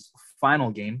Absi's final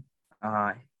game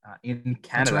in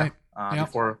Canada. That's right.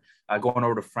 before going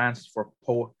over to France for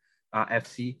Po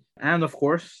FC. And of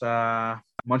course,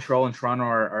 Montreal and Toronto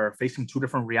are facing two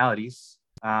different realities,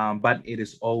 but it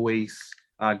is always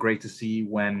great to see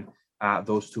when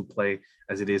those two play,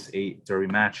 as it is a derby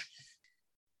match.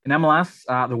 In MLS,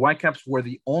 the Whitecaps were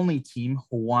the only team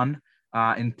who won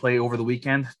in play over the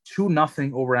weekend,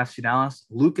 2-0 over FC Dallas.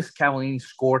 Lucas Cavallini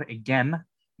scored again.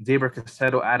 Deiber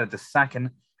Caicedo added the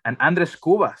second. And Andres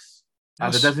Cubas,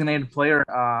 the designated player,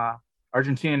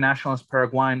 Argentinian nationalist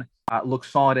Paraguayan,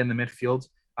 looks solid in the midfield.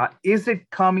 Is it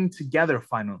coming together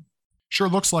finally? Sure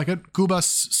looks like it.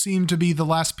 Cubas seemed to be the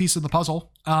last piece of the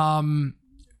puzzle.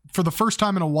 For the first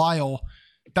time in a while,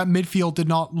 that midfield did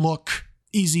not look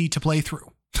easy to play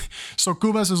through. So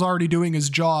Cubas is already doing his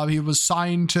job. He was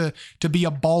signed to be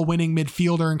a ball-winning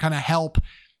midfielder and kind of help,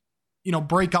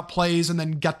 break up plays and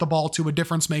then get the ball to a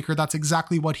difference maker. That's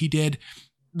exactly what he did.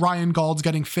 Ryan Gauld's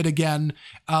getting fit again.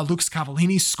 Lucas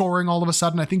Cavallini's scoring all of a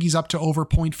sudden. I think he's up to over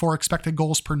 0.4 expected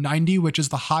goals per 90, which is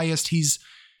the highest he's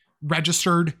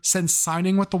registered since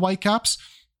signing with the Whitecaps.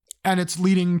 And it's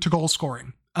leading to goal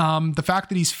scoring. The fact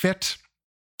that he's fit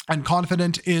and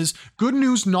confident is good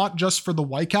news, not just for the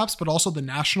Whitecaps, but also the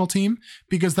national team,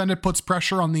 because then it puts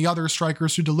pressure on the other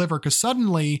strikers who deliver. Because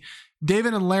suddenly,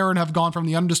 David and Larin have gone from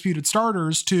the undisputed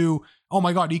starters to, oh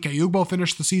my God, Ike Ugbo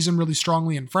finished the season really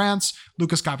strongly in France.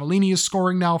 Lucas Cavallini is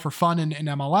scoring now for fun in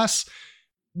MLS.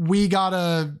 We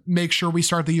gotta make sure we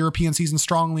start the European season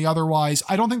strongly. Otherwise,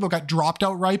 I don't think they'll get dropped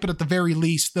outright, but at the very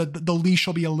least, the leash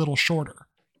will be a little shorter.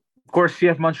 Of course,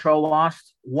 CF Montreal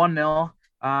lost 1-0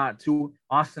 to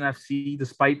Austin FC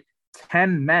despite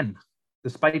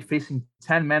facing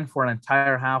 10 men for an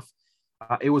entire half.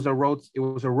 It was a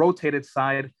rotated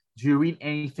side. Do you read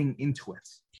anything into it?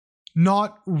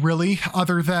 Not really,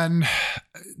 other than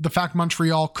the fact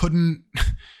Montreal couldn't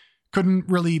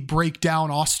really break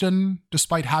down Austin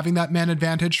despite having that man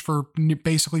advantage for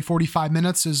basically 45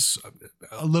 minutes is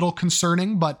a little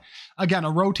concerning. But again,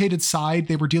 a rotated side,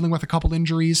 they were dealing with a couple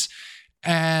injuries,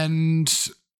 and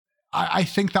I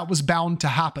think that was bound to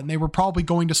happen. They were probably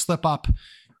going to slip up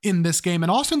in this game.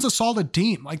 And Austin's a solid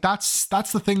team. Like that's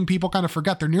the thing people kind of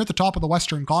forget. They're near the top of the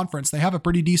Western Conference. They have a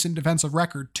pretty decent defensive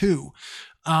record too.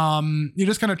 You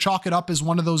just kind of chalk it up as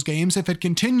one of those games. If it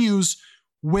continues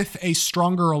with a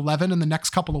stronger 11 in the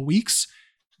next couple of weeks,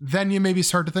 then you maybe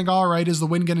start to think, all right, is the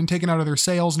wind getting taken out of their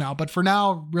sails now? But for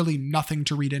now, really nothing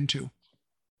to read into.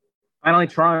 Finally,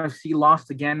 Toronto FC lost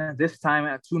again, this time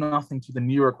at 2-0 to the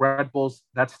New York Red Bulls.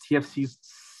 That's TFC's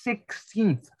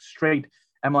 16th straight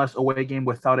MLS away game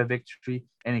without a victory,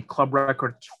 and a club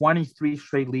record 23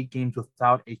 straight league games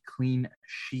without a clean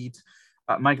sheet.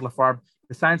 Mike Lafarbe,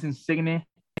 besides Insigne,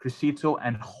 Crisito,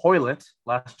 and Hoylett,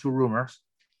 last two rumors,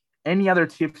 any other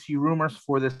TFC rumors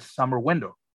for this summer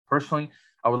window? Personally,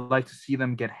 I would like to see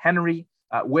them get Henry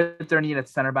with their need at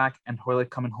center back and Hoylett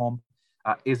coming home.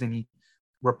 Isn't he?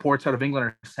 Reports out of England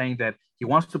are saying that he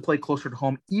wants to play closer to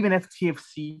home, even if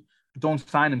TFC don't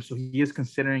sign him. So he is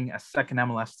considering a second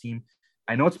MLS team.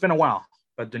 I know it's been a while,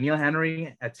 but Daniil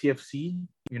Henry at TFC,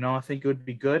 I think it would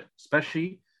be good,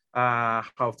 especially how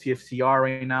TFC are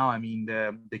right now. I mean,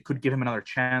 they could give him another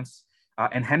chance.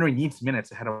 And Henry needs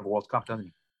minutes ahead of the World Cup, doesn't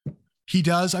he? He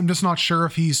does. I'm just not sure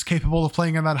if he's capable of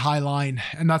playing in that high line.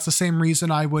 And that's the same reason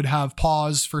I would have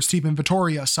pause for Stephen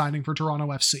Vittoria signing for Toronto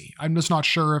FC. I'm just not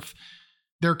sure if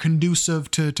they're conducive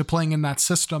to playing in that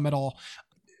system at all.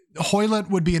 Hoylett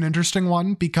would be an interesting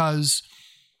one because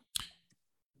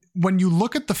when you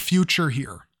look at the future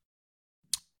here,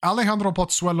 Alejandro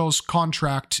Pozuelo's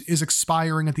contract is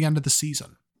expiring at the end of the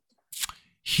season.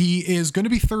 He is going to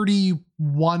be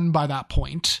 31 by that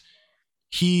point.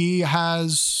 He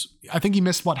has, I think he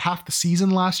missed half the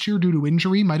season last year due to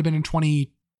injury. Might have been in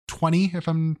 2020,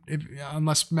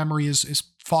 unless memory is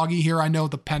foggy here. I know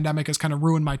the pandemic has kind of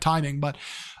ruined my timing, but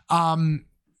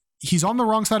he's on the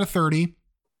wrong side of 30.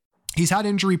 He's had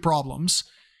injury problems,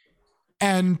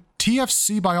 and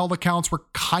TFC, by all accounts, were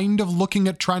kind of looking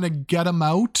at trying to get him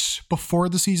out before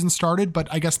the season started, but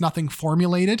I guess nothing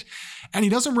formulated. And he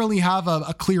doesn't really have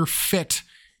a clear fit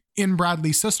in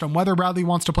Bradley's system. Whether Bradley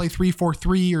wants to play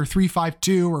 3-4-3 or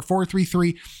 3-5-2 or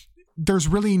 4-3-3, there's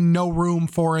really no room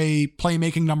for a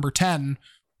playmaking number 10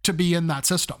 to be in that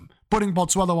system. Putting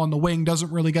Pozuelo on the wing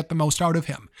doesn't really get the most out of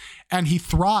him. And he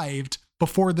thrived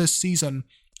before this season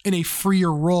in a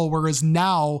freer role, whereas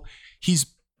now he's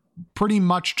pretty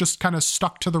much just kind of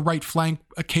stuck to the right flank,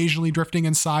 occasionally drifting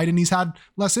inside, and he's had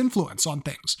less influence on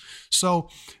things. So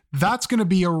that's going to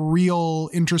be a real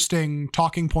interesting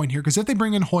talking point here, because if they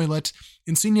bring in Hoylett,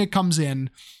 Insigne comes in,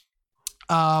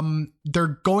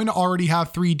 they're going to already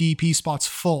have 3 DP spots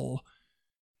full.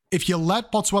 if you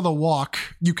let Bolzuela walk,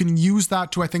 you can use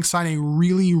that to, I think, sign a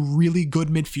really, really good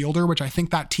midfielder, which I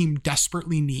think that team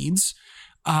desperately needs.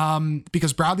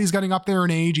 Because Bradley's getting up there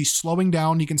in age, he's slowing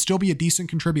down, he can still be a decent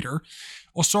contributor.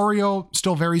 Osorio,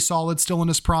 still very solid, still in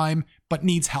his prime, but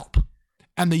needs help.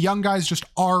 And the young guys just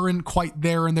aren't quite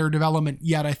there in their development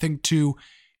yet, I think, to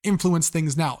influence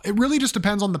things now. It really just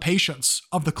depends on the patience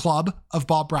of the club, of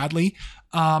Bob Bradley,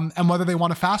 and whether they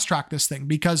want to fast track this thing.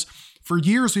 Because for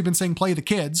years we've been saying play the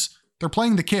kids. They're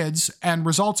playing the kids and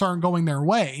results aren't going their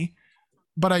way.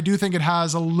 But I do think it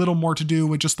has a little more to do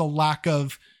with just the lack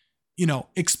of,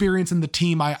 experience in the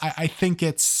team. I think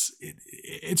it's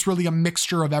really a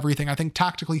mixture of everything. I think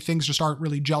tactically things just aren't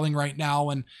really gelling right now.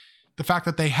 And the fact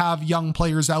that they have young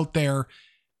players out there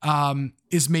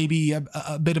is maybe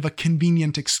a bit of a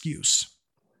convenient excuse.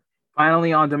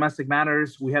 Finally, on domestic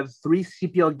matters, we had 3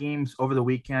 CPL games over the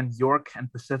weekend. York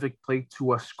and Pacific played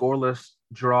to a scoreless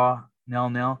draw,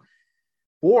 0-0.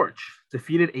 Forge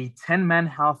defeated a 10-man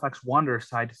Halifax Wanderers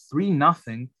side 3-0.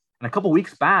 And a couple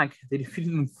weeks back, they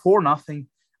defeated them 4-0,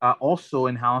 also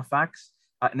in Halifax.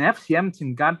 And FC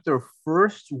Edmonton got their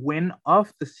first win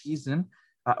of the season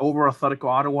over Athletico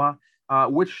Ottawa.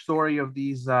 Which story of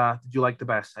these did you like the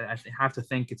best? I have to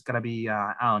think it's going to be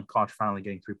Alan Koch finally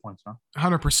getting 3 points, huh?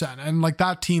 100%. And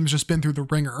that team's just been through the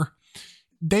ringer.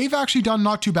 They've actually done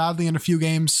not too badly in a few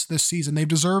games this season. They've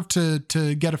deserved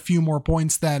to get a few more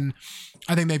points than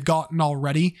I think they've gotten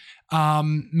already.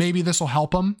 Maybe this will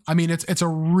help them. I mean, it's a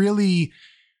really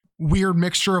weird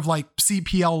mixture of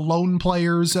CPL loan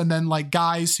players and then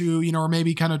guys who, are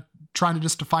maybe kind of trying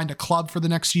to find a club for the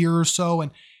next year or so.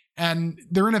 And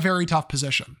they're in a very tough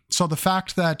position. So the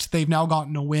fact that they've now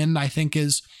gotten a win, I think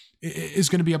is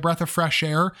going to be a breath of fresh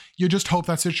air. You just hope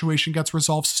that situation gets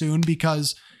resolved soon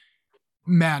because,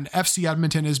 man, FC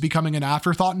Edmonton is becoming an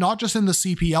afterthought, not just in the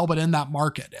CPL, but in that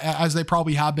market, as they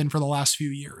probably have been for the last few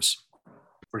years.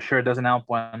 For sure, it doesn't help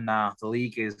when the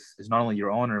league is not only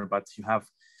your owner, but you have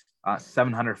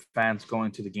 700 fans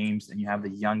going to the games and you have the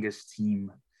youngest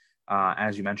team,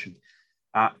 as you mentioned.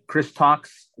 Chris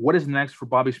talks, what is next for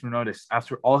Bobby Smirnotis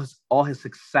after all his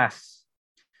success?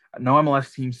 No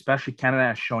MLS team, especially Canada,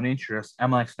 has shown interest.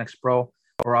 MLS Next Pro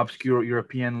or obscure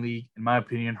European league. In my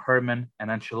opinion, Herdman and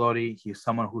Ancelotti, he is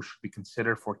someone who should be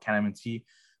considered for Canada MT.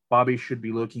 Bobby should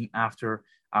be looking after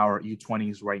our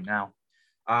U20s right now.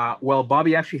 Well,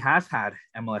 Bobby actually has had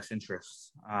MLS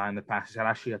interests in the past. He's had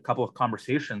actually a couple of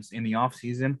conversations in the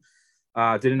offseason.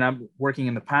 Didn't end up working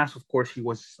in the past. Of course, he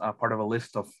was part of a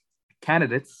list of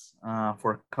candidates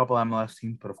for a couple MLS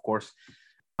teams, but of course,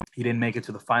 he didn't make it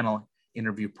to the final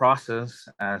interview process,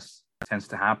 as tends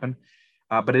to happen.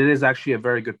 But it is actually a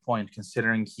very good point,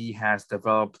 considering he has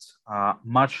developed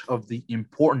much of the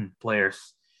important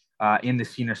players in the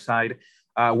senior side.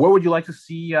 Where would you like to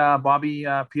see Bobby,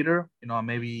 Peter?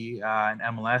 Maybe in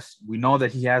MLS. We know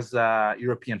that he has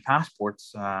European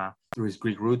passports through his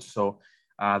Greek roots, so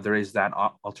there is that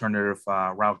alternative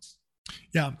route.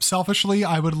 Yeah, selfishly,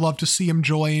 I would love to see him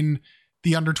join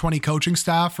the under-20 coaching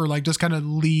staff or just kind of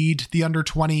lead the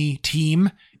under-20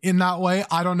 team in that way.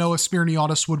 I don't know if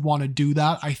Smirniotis would want to do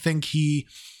that. I think he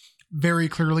very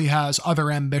clearly has other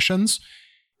ambitions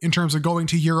in terms of going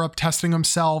to Europe, testing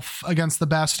himself against the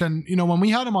best. And, when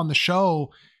we had him on the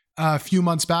show a few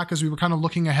months back, as we were kind of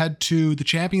looking ahead to the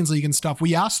Champions League and stuff,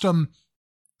 we asked him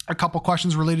a couple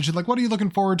questions related to what are you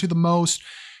looking forward to the most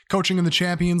coaching in the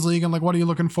Champions League? And what are you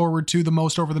looking forward to the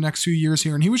most over the next few years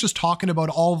here? And he was just talking about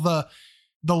all the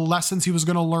lessons he was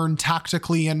going to learn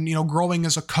tactically and, growing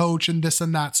as a coach and this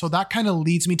and that. So that kind of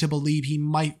leads me to believe he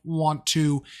might want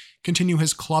to continue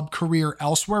his club career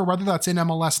elsewhere, whether that's in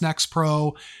MLS Next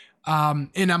Pro, in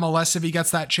MLS if he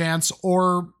gets that chance,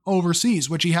 or overseas,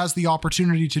 which he has the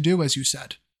opportunity to do, as you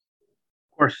said.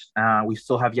 Of course, we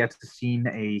still have yet to see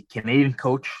a Canadian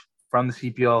coach from the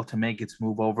CPL to make its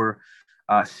move over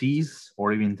seas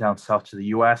or even down south to the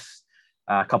US.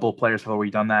 A couple of players have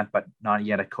already done that, but not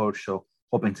yet a coach. So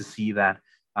hoping to see that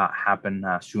happen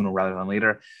sooner rather than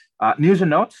later. News and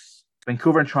notes.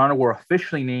 Vancouver and Toronto were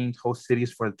officially named host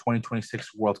cities for the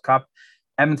 2026 World Cup.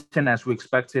 Edmonton, as we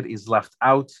expected, is left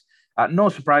out. No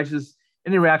surprises.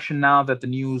 Any reaction now that the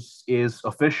news is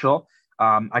official?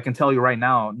 I can tell you right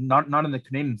now, not on the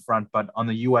Canadian front, but on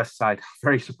the U.S. side,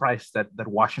 very surprised that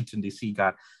Washington, D.C.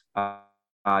 got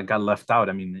left out.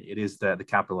 I mean, it is the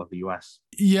capital of the U.S.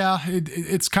 Yeah,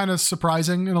 it's kind of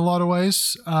surprising in a lot of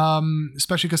ways,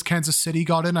 especially because Kansas City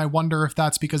got in. I wonder if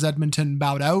that's because Edmonton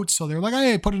bowed out. So they're like,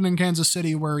 hey, put it in Kansas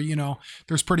City where,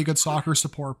 there's pretty good soccer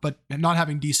support, but not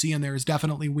having DC in there is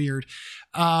definitely weird.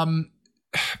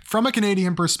 From a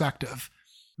Canadian perspective,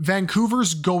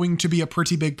 Vancouver's going to be a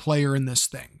pretty big player in this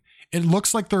thing. It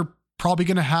looks like they're probably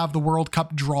going to have the World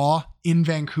Cup draw in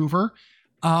Vancouver.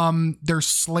 They're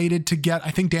slated to get,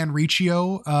 I think Dan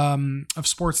Riccio of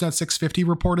Sportsnet 650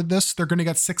 reported this. They're going to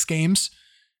get 6 games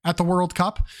at the World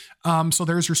Cup. So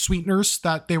there's your sweeteners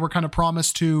that they were kind of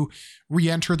promised to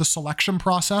re-enter the selection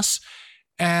process.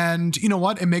 And you know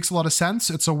what? It makes a lot of sense.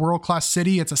 It's a world-class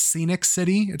city. It's a scenic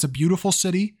city. It's a beautiful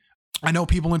city. I know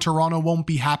people in Toronto won't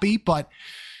be happy, but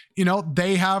you know,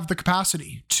 they have the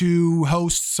capacity to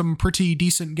host some pretty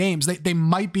decent games. They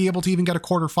might be able to even get a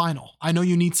quarterfinal. I know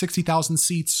you need 60,000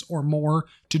 seats or more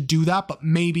to do that, but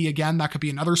maybe again, that could be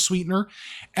another sweetener.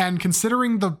 And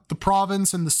considering the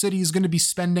province and the city is going to be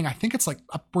spending, I think it's like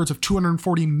upwards of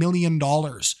 $240 million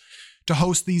to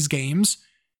host these games,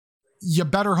 you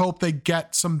better hope they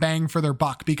get some bang for their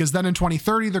buck, because then in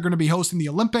 2030, they're going to be hosting the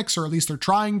Olympics, or at least they're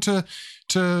trying to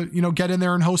get in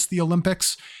there and host the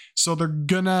Olympics. So they're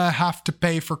gonna have to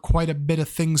pay for quite a bit of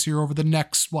things here over the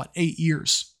next, 8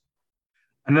 years.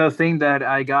 Another thing that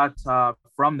I got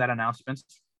from that announcement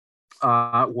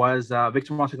was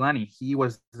Victor Montaglani. He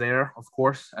was there, of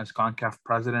course, as CONCACAF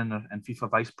president and FIFA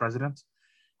vice president,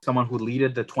 someone who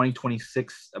led the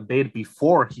 2026 bid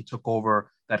before he took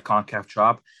over that CONCACAF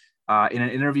job. In an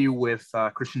interview with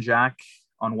Christian Jack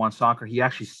on One Soccer, he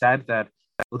actually said that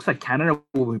it looks like Canada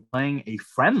will be playing a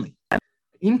friendly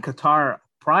in Qatar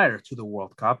prior to the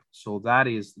World Cup. So that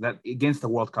against the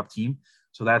World Cup team.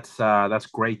 So that's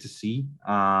great to see.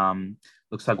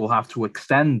 Looks like we'll have to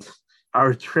extend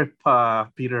our trip,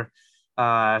 Peter,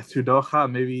 to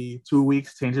Doha, maybe 2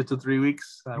 weeks, change it to 3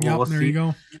 weeks. We'll there see. You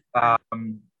go.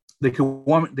 The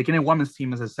Canadian women's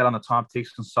team, as I said on the top,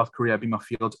 takes on South Korea at BMO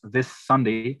Field this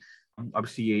Sunday.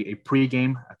 Obviously, a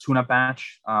pre-game, a tune-up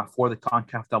match for the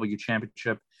CONCACAF W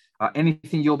Championship.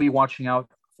 Anything you'll be watching out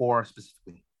for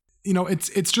specifically? You know,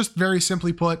 it's just very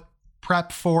simply put,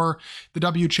 prep for the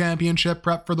W Championship,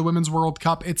 prep for the Women's World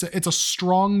Cup. It's a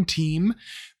strong team.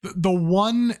 The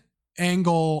one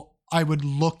angle I would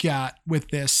look at with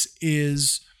this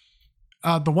is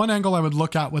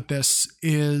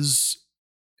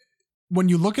when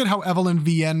you look at how Evelyn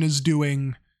Vienne is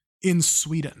doing in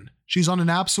Sweden. She's on an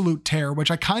absolute tear, which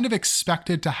I kind of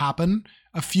expected to happen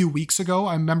a few weeks ago.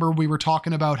 I remember we were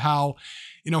talking about how,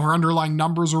 her underlying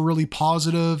numbers were really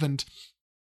positive, and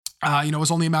it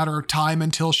was only a matter of time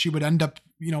until she would end up,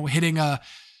 hitting a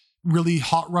really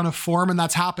hot run of form, and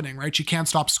that's happening, right? She can't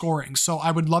stop scoring. So I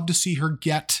would love to see her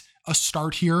get a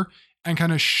start here and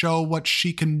kind of show what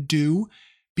she can do,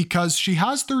 because she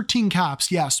has 13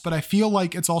 caps, yes, but I feel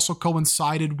like it's also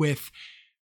coincided with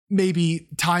maybe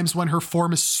times when her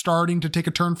form is starting to take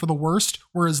a turn for the worst,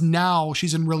 whereas now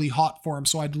she's in really hot form.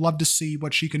 So I'd love to see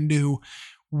what she can do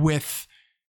with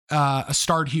a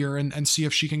start here and see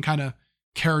if she can kind of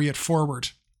carry it forward.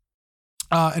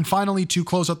 And finally, to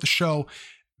close out the show,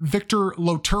 Victor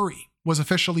Loturi was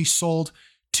officially sold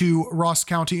to Ross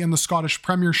County in the Scottish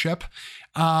Premiership.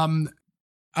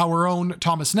 Our own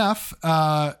Thomas Neff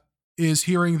is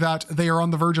hearing that they are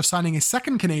on the verge of signing a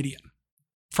second Canadian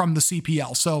from the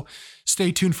CPL. So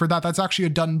stay tuned for that. That's actually a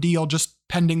done deal, just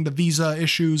pending the visa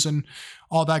issues and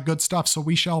all that good stuff. So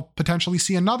we shall potentially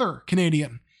see another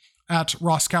Canadian at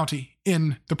Ross County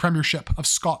in the Premiership of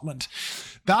Scotland.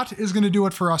 That is going to do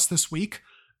it for us this week.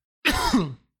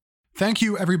 Thank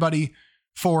you, everybody,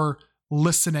 for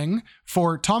listening.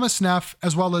 For Thomas Neff,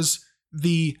 as well as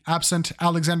the absent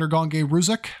Alexander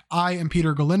Gonge-Ruzik, I am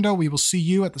Peter Galindo. We will see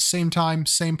you at the same time,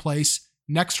 same place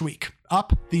next week.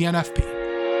 Up the NFP.